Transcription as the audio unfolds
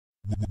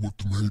What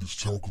them haters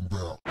talking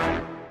about?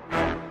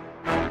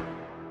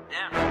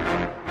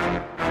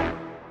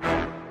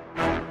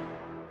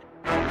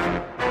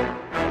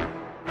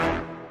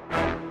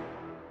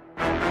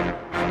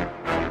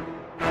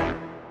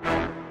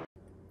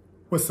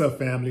 What's up,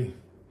 family?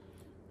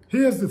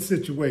 Here's the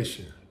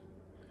situation.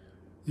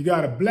 You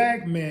got a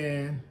black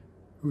man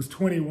who's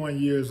 21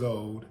 years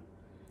old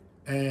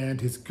and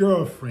his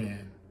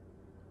girlfriend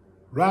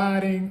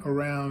riding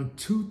around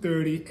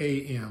 2:30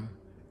 a.m.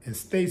 in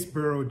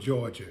Statesboro,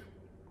 Georgia.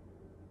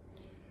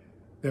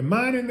 They're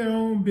minding their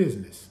own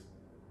business.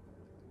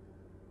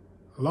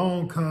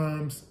 Along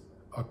comes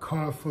a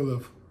car full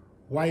of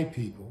white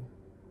people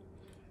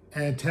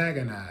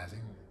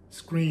antagonizing,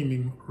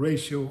 screaming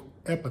racial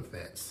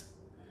epithets,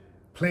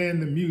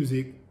 playing the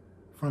music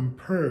from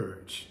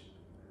Purge.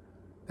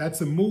 That's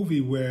a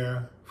movie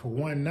where, for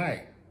one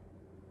night,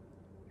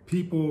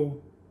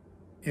 people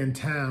in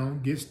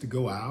town gets to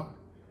go out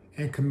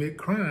and commit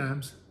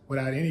crimes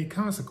without any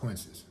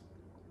consequences.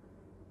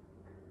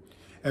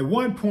 At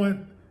one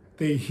point,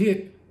 they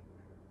hit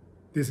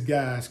this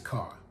guy's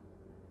car.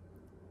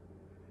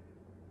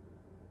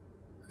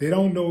 They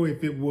don't know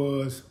if it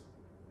was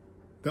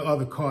the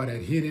other car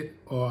that hit it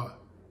or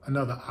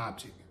another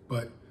object,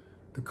 but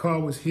the car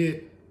was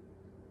hit.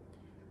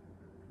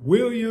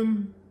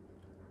 William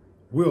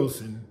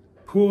Wilson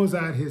pulls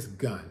out his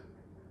gun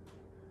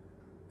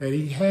that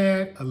he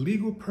had a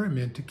legal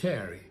permit to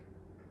carry,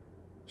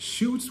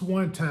 shoots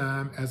one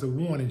time as a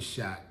warning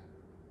shot,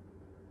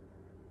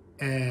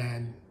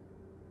 and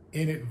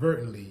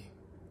inadvertently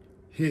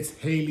hits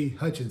Haley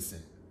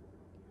Hutchinson,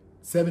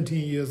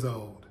 17 years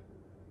old,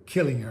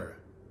 killing her.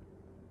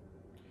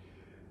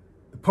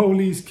 The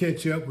police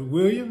catch up with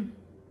William,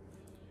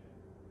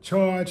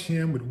 charge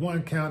him with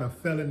 1 count of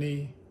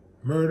felony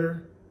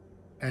murder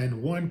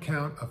and 1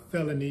 count of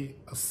felony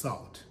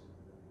assault.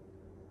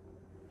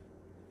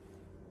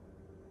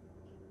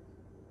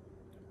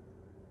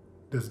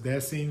 Does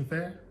that seem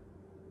fair?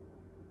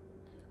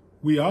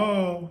 We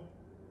all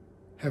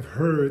have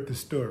heard the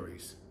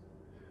stories.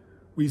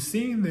 We've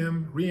seen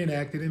them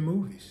reenacted in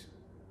movies.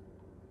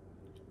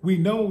 We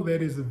know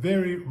that it's a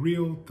very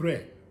real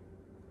threat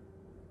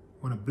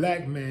when a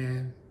black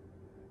man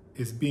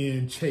is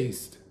being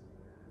chased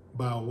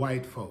by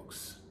white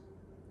folks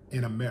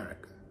in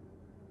America,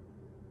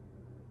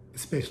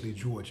 especially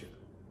Georgia.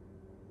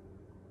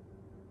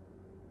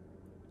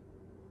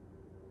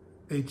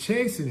 They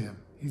chasing him.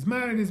 He's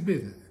minding his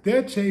business.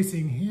 They're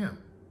chasing him.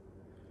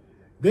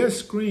 They're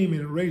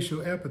screaming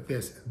racial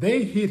epithets.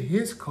 They hit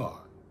his car.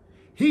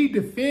 He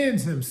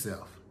defends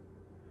himself,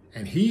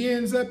 and he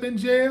ends up in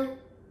jail.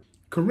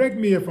 Correct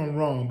me if I'm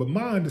wrong, but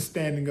my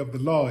understanding of the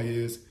law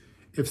is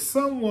if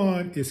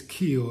someone is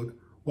killed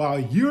while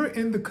you're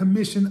in the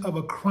commission of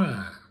a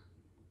crime,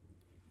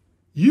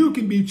 you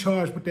can be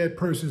charged with that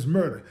person's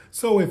murder.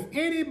 So if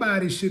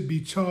anybody should be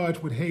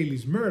charged with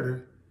Haley's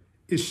murder,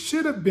 it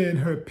should have been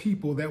her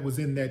people that was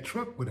in that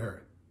truck with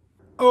her.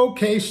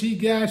 Okay, she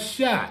got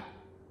shot.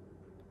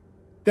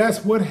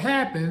 That's what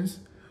happens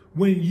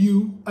when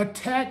you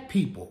attack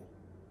people.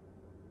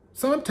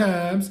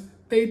 Sometimes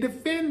they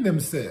defend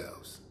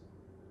themselves.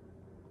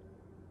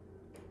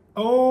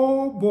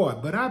 Oh boy,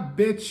 but I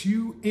bet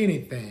you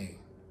anything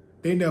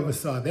they never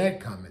saw that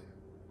coming.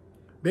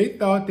 They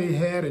thought they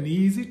had an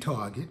easy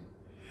target,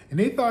 and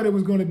they thought it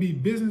was going to be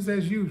business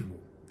as usual.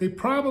 They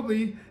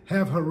probably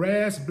have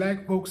harassed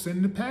black folks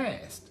in the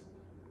past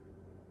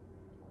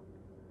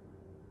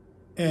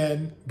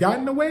and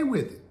gotten away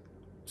with it.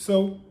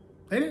 So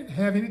they didn't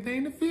have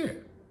anything to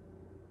fear.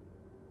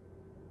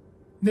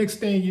 Next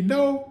thing you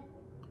know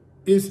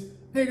is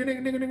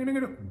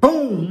nigga,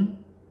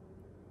 boom.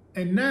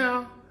 And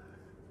now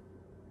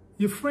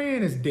your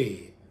friend is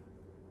dead.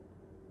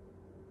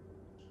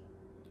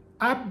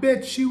 I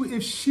bet you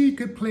if she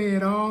could play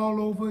it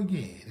all over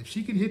again, if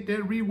she could hit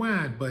that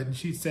rewind button,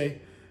 she'd say,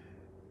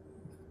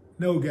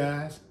 no,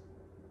 guys,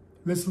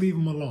 let's leave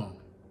him alone.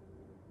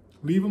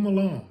 Leave him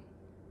alone.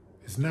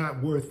 It's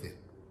not worth it.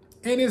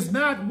 And it's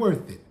not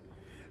worth it.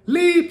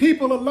 Leave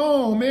people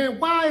alone, man.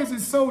 Why is it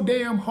so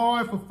damn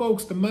hard for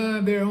folks to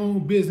mind their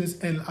own business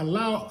and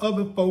allow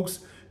other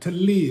folks to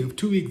live,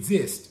 to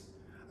exist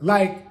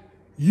like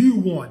you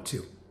want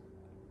to?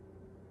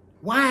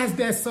 Why is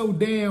that so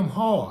damn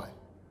hard?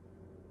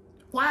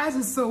 Why is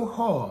it so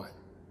hard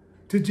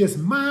to just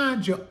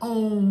mind your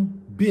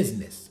own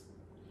business?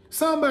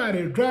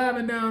 Somebody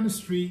driving down the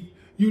street,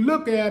 you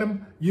look at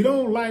them, you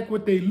don't like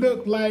what they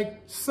look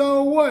like,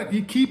 so what?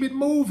 You keep it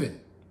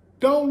moving.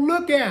 Don't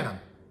look at them.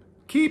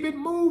 Keep it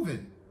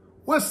moving.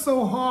 What's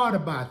so hard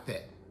about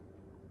that?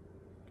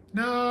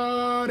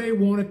 No, they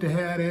wanted to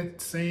have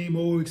that same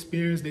old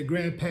experience that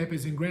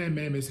grandpappys and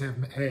grandmammies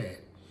have had.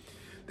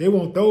 They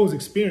want those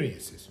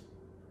experiences.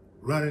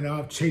 Running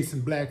off,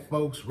 chasing black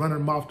folks, running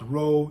them off the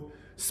road,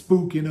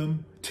 spooking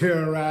them,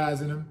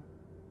 terrorizing them.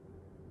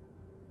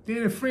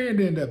 Then a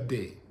friend ended up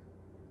dead.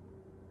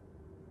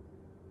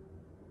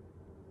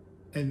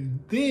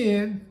 And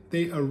then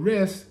they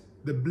arrest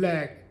the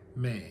black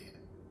man.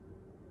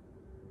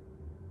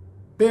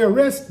 They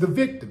arrest the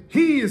victim.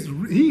 He's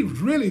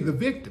really the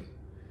victim.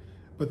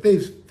 But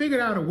they've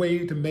figured out a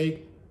way to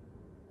make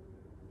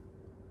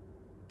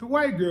the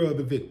white girl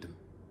the victim,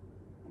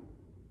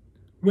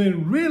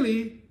 when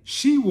really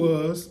she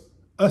was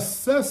a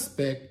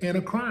suspect in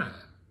a crime.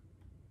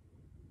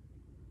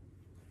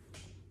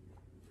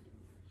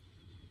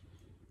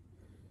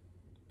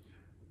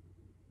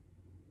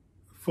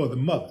 For the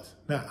mothers.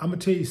 Now, I'm going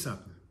to tell you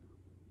something.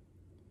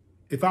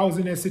 If I was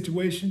in that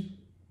situation,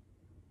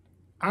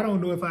 I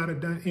don't know if I'd have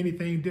done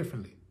anything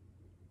differently.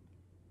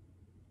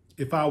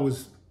 If I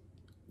was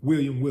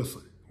William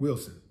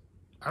Wilson,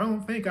 I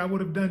don't think I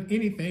would have done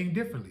anything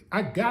differently.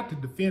 I got to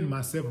defend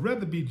myself,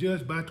 rather be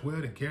judged by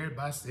 12 than carried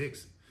by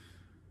 6.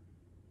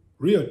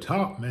 Real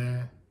talk,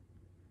 man.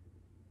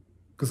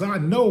 Because I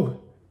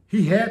know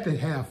he had to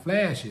have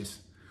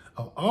flashes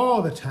of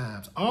all the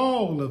times,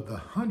 all of the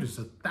hundreds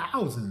of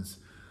thousands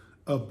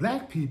of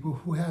black people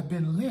who have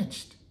been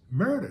lynched,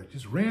 murdered,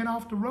 just ran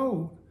off the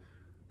road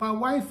by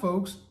white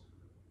folks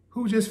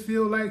who just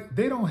feel like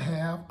they don't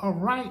have a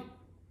right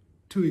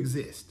to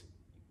exist.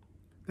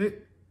 They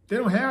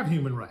don't have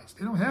human rights.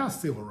 They don't have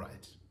civil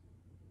rights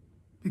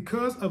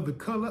because of the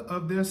color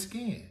of their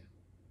skin.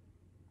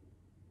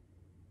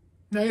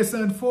 Now, it's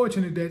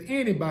unfortunate that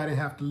anybody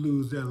have to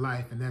lose their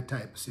life in that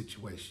type of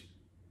situation.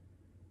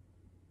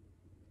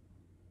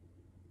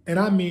 And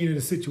I mean in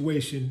a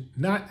situation,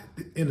 not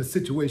in a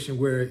situation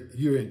where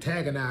you're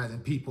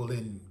antagonizing people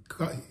and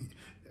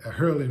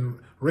hurling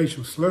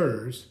racial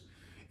slurs.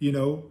 You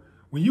know,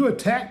 when you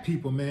attack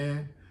people,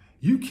 man,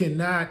 you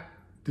cannot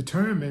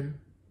determine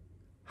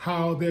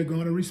how they're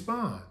going to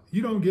respond.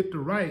 You don't get the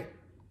right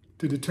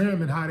to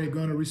determine how they're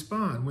going to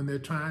respond when they're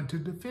trying to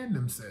defend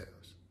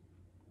themselves.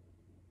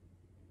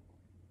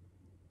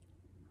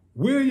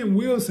 William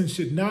Wilson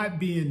should not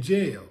be in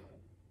jail.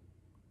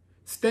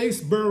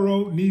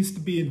 Statesboro needs to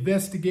be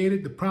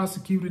investigated. The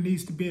prosecutor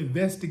needs to be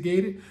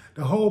investigated.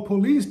 The whole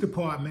police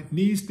department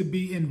needs to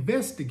be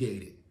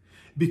investigated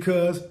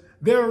because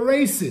they're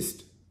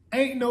racist.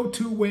 Ain't no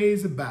two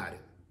ways about it.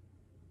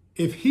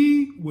 If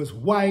he was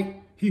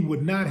white, he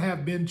would not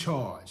have been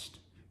charged.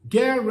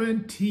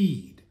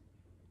 Guaranteed.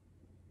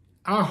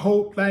 I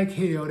hope like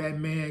hell that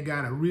man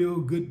got a real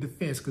good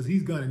defense because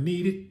he's going to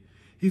need it.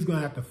 He's going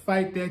to have to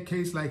fight that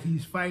case like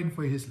he's fighting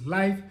for his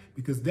life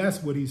because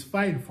that's what he's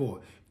fighting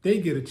for. If they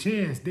get a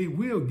chance, they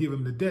will give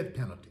him the death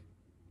penalty.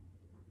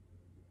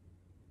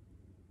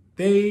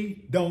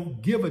 They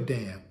don't give a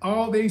damn.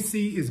 All they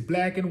see is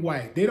black and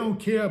white. They don't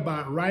care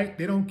about right.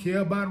 They don't care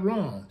about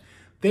wrong.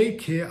 They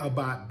care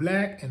about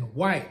black and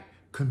white,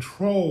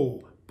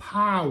 control,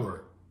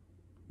 power,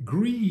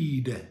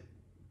 greed.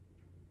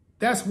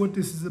 That's what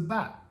this is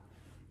about.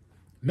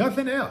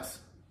 Nothing else.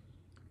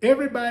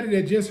 Everybody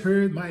that just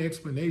heard my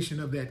explanation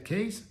of that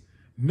case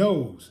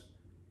knows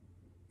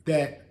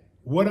that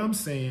what I'm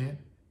saying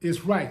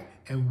is right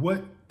and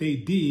what they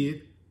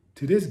did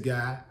to this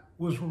guy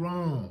was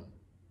wrong.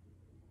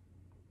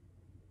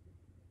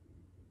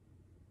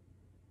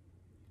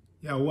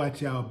 Y'all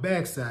watch y'all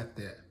backs out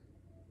there.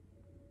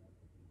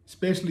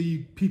 Especially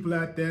people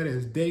out there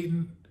that's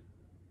dating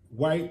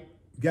white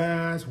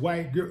guys,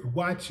 white girls.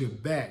 Watch your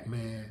back,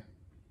 man.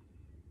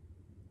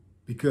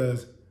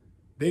 Because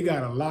they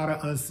got a lot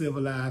of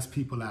uncivilized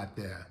people out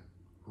there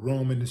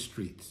roaming the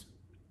streets.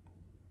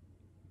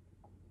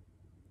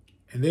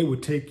 And they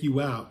would take you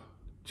out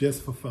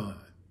just for fun.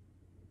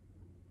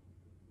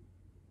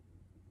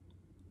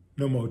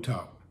 No more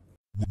talk.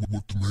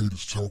 What the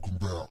haters talking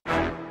about?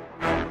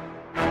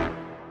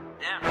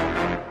 Yeah.